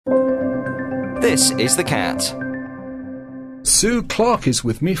This is The Cat. Sue Clark is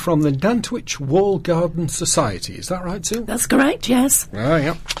with me from the Nantwich Wall Garden Society. Is that right, Sue? That's correct, yes. Oh,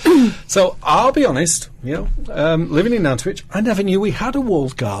 yeah. So, I'll be honest, living in Nantwich, I never knew we had a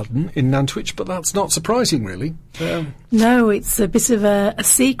walled garden in Nantwich, but that's not surprising, really. No, it's a bit of a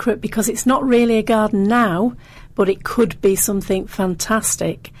secret because it's not really a garden now, but it could be something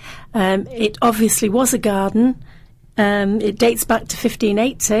fantastic. It obviously was a garden. It dates back to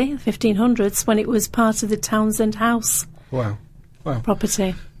 1580, 1500s, when it was part of the Townsend House. Wow.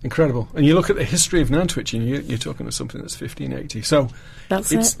 Property. Incredible. And you look at the history of Nantwich and you're talking about something that's 1580. So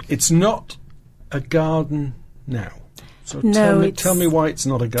it's not a garden now. So tell me why it's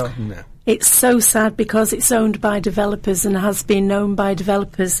not a garden now. It's so sad because it's owned by developers and has been known by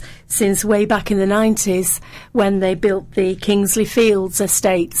developers since way back in the 90s when they built the Kingsley Fields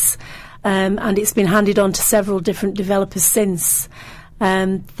estates. And it's been handed on to several different developers since.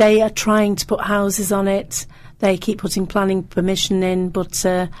 They are trying to put houses on it. They keep putting planning permission in,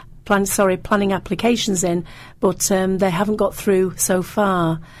 planning applications in, but they haven't got through so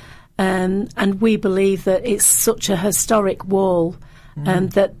far. And we believe that it's such a historic wall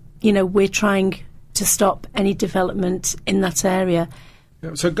that, we're trying to stop any development in that area.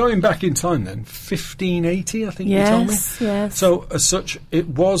 Yeah, so going back in time then, 1580, I think you told me? Yes. So as such, it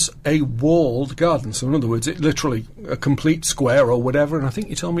was a walled garden. So in other words, it literally a complete square or whatever, and I think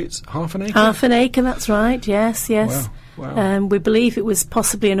you told me it's half an acre? Half an acre, that's right, yes. Wow. We believe it was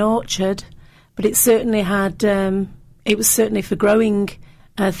possibly an orchard, but it certainly had, it was certainly for growing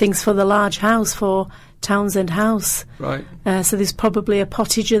things for the large house, for Townsend House. Right. So there's probably a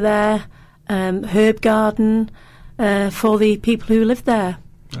potager there, herb garden, for the people who live there.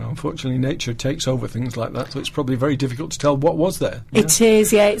 Unfortunately, nature takes over things like that, so it's probably very difficult to tell what was there. Yeah? It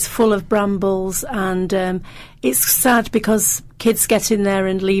is, yeah. It's full of brambles, and it's sad because kids get in there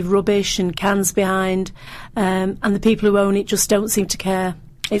and leave rubbish and cans behind, and the people who own it just don't seem to care.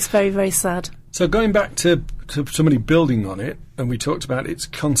 It's very, very sad. So going back to somebody building on it, and we talked about its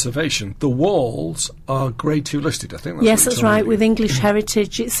conservation, the walls are Grade 2 listed, I think that's Yes, that's right. With English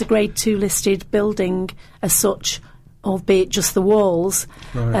Heritage, it's a Grade 2 listed building as such, albeit just the walls.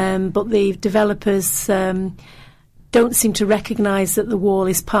 Right. But the developers don't seem to recognise that the wall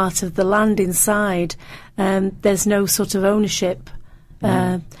is part of the land inside. There's no sort of ownership.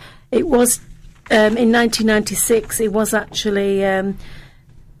 It was, in 1996, it was actually,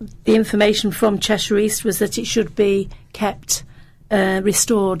 the information from Cheshire East was that it should be kept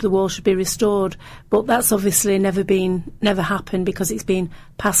restored, the wall should be restored, but that's obviously never happened because it's been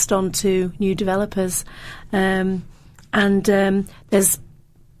passed on to new developers. And there's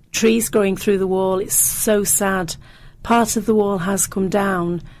trees growing through the wall. It's so sad. Part of the wall has come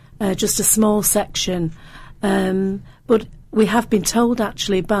down, just a small section. But we have been told,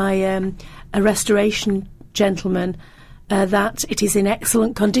 actually, by a restoration gentleman that it is in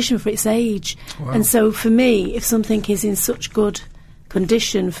excellent condition for its age. Wow. And so for me, if something is in such good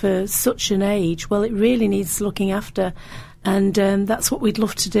condition for such an age, well, it really needs looking after. And that's what we'd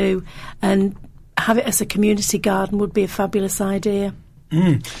love to do. And have it as a community garden would be a fabulous idea.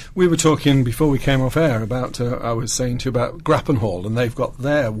 We were talking before we came off air about, I was saying to you about Grappenhall, and they've got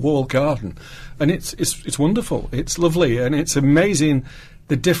their wall garden, and it's wonderful, it's lovely, and it's amazing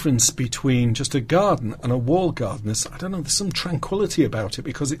the difference between just a garden and a wall garden. There's some tranquility about it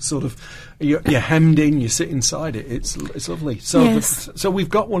because it's sort of, you're hemmed in, you sit inside it, it's lovely. So, yes. So we've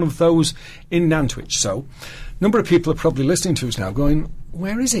got one of those in Nantwich. So a number of people are probably listening to us now going,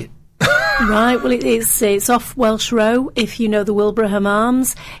 where is it? Right, well, it's off Welsh Row, if you know the Wilbraham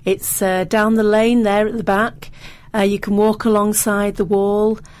Arms. It's down the lane there at the back. You can walk alongside the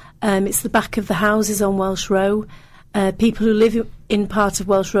wall. It's the back of the houses on Welsh Row. People who live in part of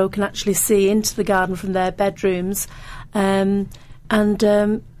Welsh Row can actually see into the garden from their bedrooms. And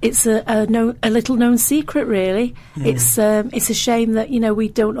it's a little known secret, really. It's a shame that, we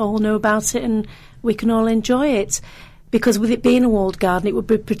don't all know about it and we can all enjoy it. Because with it being a walled garden, it would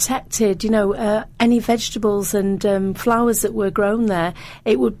be protected. Any vegetables and flowers that were grown there,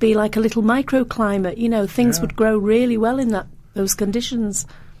 it would be like a little microclimate. Things would grow really well in those conditions.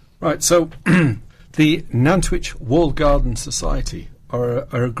 Right, so the Nantwich Wall Garden Society are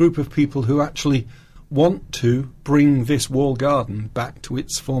a group of people who actually want to bring this wall garden back to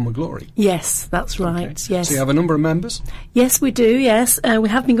its former glory. Yes, that's right, okay. Yes. So you have a number of members? Yes, we do, yes. We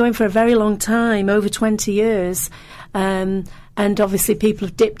have been going for a very long time, over 20 years. And obviously people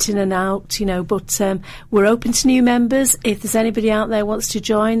have dipped in and out, but we're open to new members. If there's anybody out there who wants to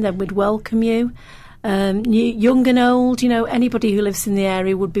join, then we'd welcome you. Young and old, anybody who lives in the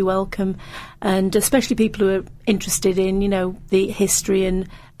area would be welcome, and especially people who are interested in, the history and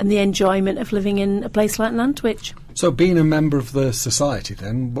the enjoyment of living in a place like Nantwich. So being a member of the society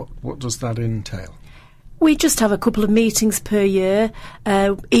then, what does that entail? We just have a couple of meetings per year.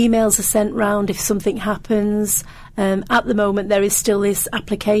 Emails are sent round if something happens. At the moment, there is still this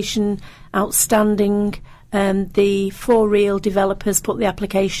application outstanding. The 4 Real developers put the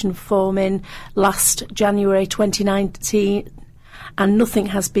application form in last January 2019, and nothing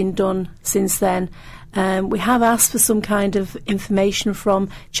has been done since then. We have asked for some kind of information from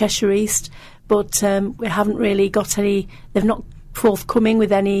Cheshire East, but we haven't really got any. They've not forthcoming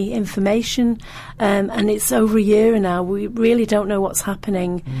with any information, and it's over a year now. We really don't know what's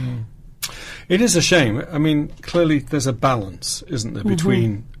happening. It is a shame. I mean, clearly there's a balance, isn't there,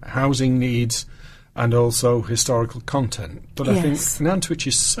 between housing needs and also historical content. But I think Nantwich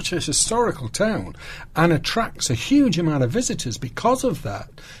is such a historical town and attracts a huge amount of visitors because of that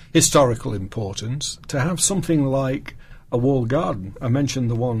historical importance. To have something like a walled garden, I mentioned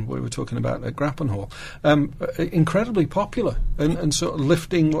the one we were talking about at Grappenhall, incredibly popular and sort of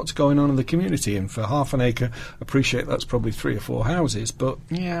lifting what's going on in the community. And for half an acre, appreciate that's probably 3 or 4 houses, but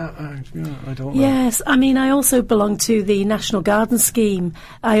I don't know. Yes, I mean, I also belong to the National Garden Scheme.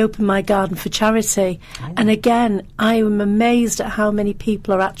 I open my garden for charity, and again, I am amazed at how many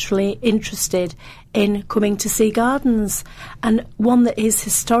people are actually interested in coming to see gardens, and one that is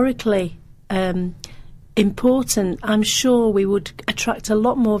historically important. I'm sure we would attract a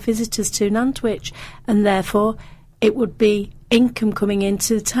lot more visitors to Nantwich, and therefore it would be income coming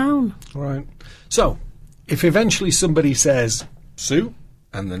into the town. Right. So, if eventually somebody says, Sue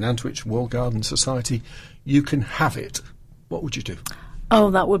and the Nantwich Walled Garden Society, you can have it, what would you do? Oh,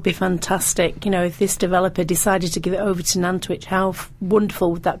 that would be fantastic. You know, if this developer decided to give it over to Nantwich, how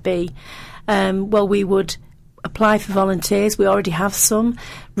wonderful would that be? Well, we would apply for volunteers. We already have some.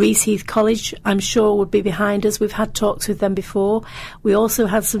 Rees Heath College, I'm sure, would be behind us. We've had talks with them before. We also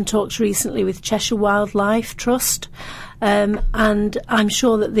had some talks recently with Cheshire Wildlife Trust, and I'm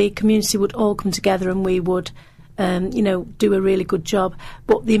sure that the community would all come together and we would, do a really good job.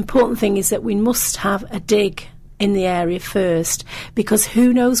 But the important thing is that we must have a dig in the area first, because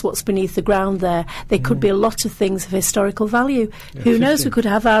who knows what's beneath the ground there. There could be a lot of things of historical value. Who knows, we could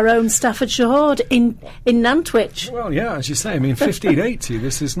have our own Staffordshire Hoard in Nantwich. Well, yeah, as you say, I mean, 1580,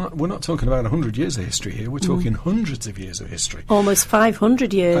 we're not talking about 100 years of history here, we're talking hundreds of years of history. Almost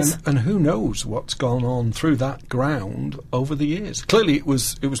 500 years. And who knows what's gone on through that ground over the years. Clearly it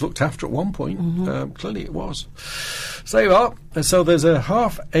was looked after at one point. Clearly it was. So you are. So there's a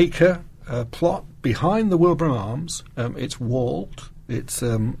half-acre plot behind the Wilbraham Arms. It's walled. It's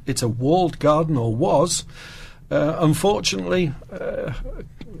a walled garden, or was. Unfortunately,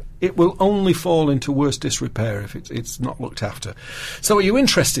 it will only fall into worse disrepair if it's not looked after. So are you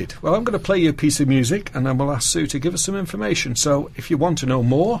interested? Well, I'm going to play you a piece of music and then we'll ask Sue to give us some information. So if you want to know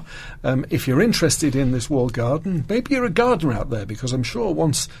more, if you're interested in this walled garden, maybe you're a gardener out there, because I'm sure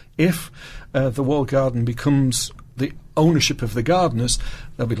if the walled garden becomes the ownership of the gardeners,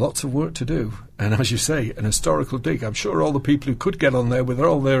 there'll be lots of work to do. And as you say, an historical dig. I'm sure all the people who could get on there with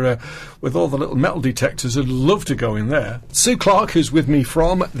all the little metal detectors would love to go in there. Sue Clark, who's with me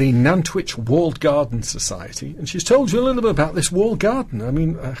from the Nantwich Walled Garden Society, and she's told you a little bit about this walled garden. I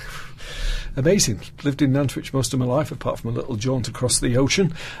mean, amazing. Lived in Nantwich most of my life, apart from a little jaunt across the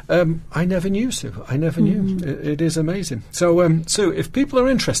ocean. I never knew, Sue. I never knew. It is amazing. So, Sue, if people are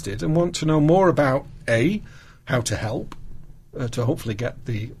interested and want to know more about how to help to hopefully get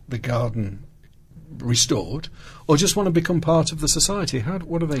the garden restored, or just want to become part of the society,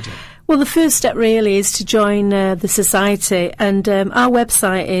 what do they do? Well, the first step really is to join the society, and our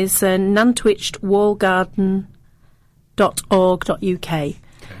website is nantwichwallgarden.org.uk.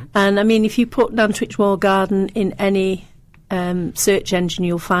 And I mean, if you put Nantwich Walled Garden in any search engine,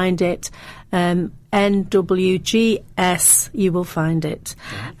 you'll find it. NWGS, you will find it.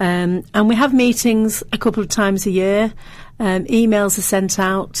 And we have meetings a couple of times a year. Emails are sent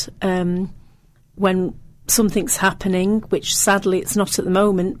out when something's happening, which sadly it's not at the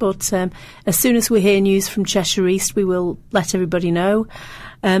moment, but as soon as we hear news from Cheshire East, we will let everybody know.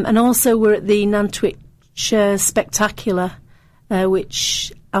 And also we're at the Nantwich Spectacular,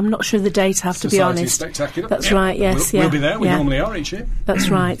 which I'm not sure of the date, I have to be honest. Spectacular. That's right, yes. We'll be there, we normally are each year. That's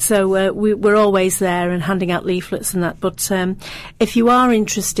right, so we're always there and handing out leaflets and that, but if you are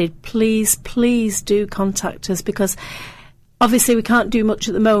interested, please do contact us, because obviously we can't do much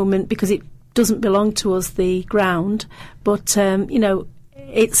at the moment because it doesn't belong to us, the ground, but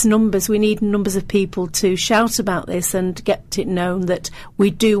it's numbers. We need numbers of people to shout about this and get it known that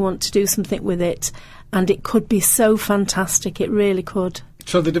we do want to do something with it. And it could be so fantastic, it really could.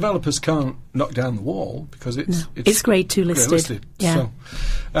 So the developers can't knock down the wall because it's Grade 2 listed. Yeah.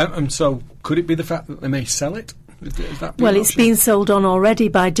 So could it be the fact that they may sell it? Is that Well, it's been sold on already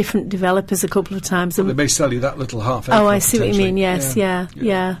by different developers a couple of times. They may sell you that little half acre. Oh, I see what you mean. Yes, yeah.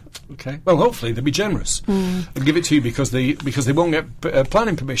 Okay. Well, hopefully they'll be generous and give it to you because they won't get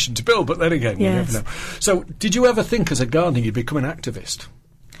planning permission to build. But then again, you never know. So, did you ever think as a gardener you'd become an activist?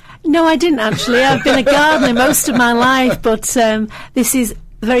 No, I didn't actually. I've been a gardener most of my life, but this is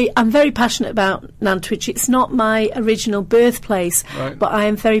I'm very passionate about Nantwich. It's not my original birthplace, right, but I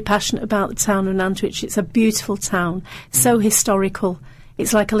am very passionate about the town of Nantwich. It's a beautiful town, so historical.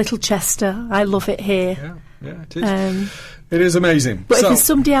 It's like a little Chester. I love it here. Yeah, it is. It is amazing. But if there's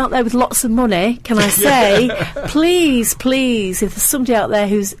somebody out there with lots of money, can I say, please, if there's somebody out there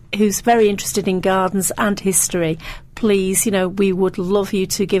who's very interested in gardens and history, please, we would love you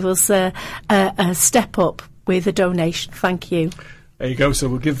to give us a step up with a donation. Thank you. There you go. So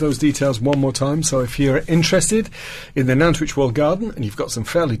we'll give those details one more time. So if you're interested in the Nantwich Wall Garden and you've got some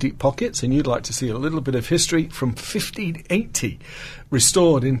fairly deep pockets and you'd like to see a little bit of history from 1580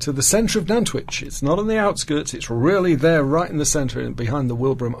 restored into the centre of Nantwich, it's not on the outskirts, it's really there right in the centre behind the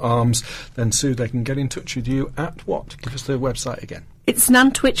Wilbraham Arms, then Sue, they can get in touch with you at what? Give us their website again. It's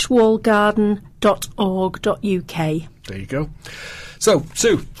nantwichwallgarden.org.uk. There you go. So,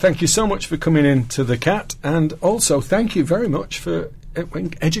 Sue, thank you so much for coming in to the Cat, and also thank you very much for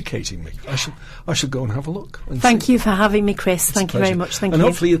educating me. I should go and have a look. Thank you for having me, Chris. Thank you very much. Thank you. And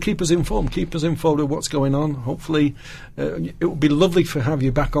hopefully you'll keep us informed of what's going on. Hopefully it would be lovely to have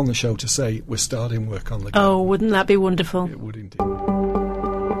you back on the show to say we're starting work on the garden. Oh, wouldn't that be wonderful? It would indeed.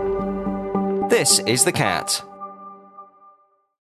 This is the Cat.